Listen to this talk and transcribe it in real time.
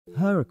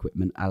HUR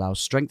equipment allows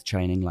strength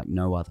training like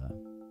no other.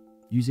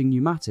 Using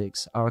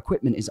pneumatics, our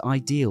equipment is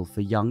ideal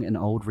for young and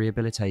old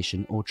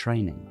rehabilitation or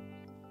training.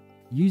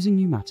 Using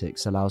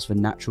pneumatics allows for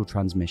natural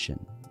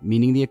transmission,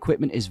 meaning the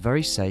equipment is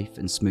very safe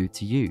and smooth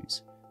to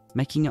use,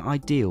 making it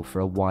ideal for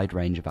a wide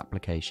range of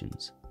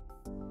applications.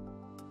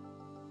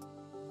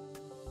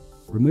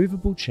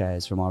 Removable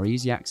chairs from our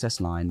easy access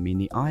line mean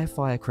the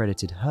IFI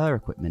accredited HUR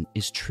equipment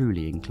is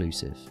truly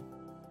inclusive.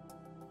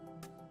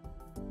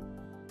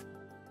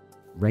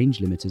 Range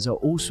limiters are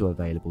also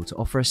available to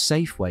offer a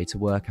safe way to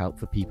work out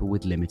for people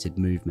with limited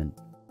movement.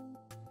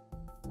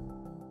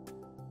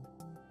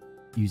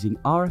 Using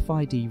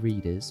RFID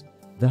readers,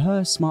 the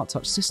HUR Smart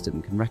Touch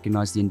system can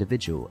recognise the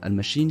individual and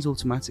machines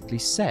automatically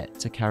set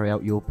to carry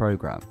out your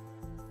program,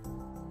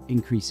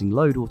 increasing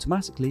load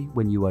automatically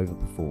when you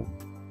overperform.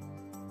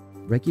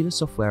 Regular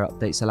software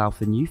updates allow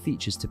for new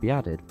features to be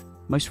added,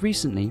 most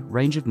recently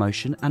range of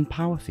motion and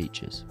power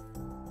features.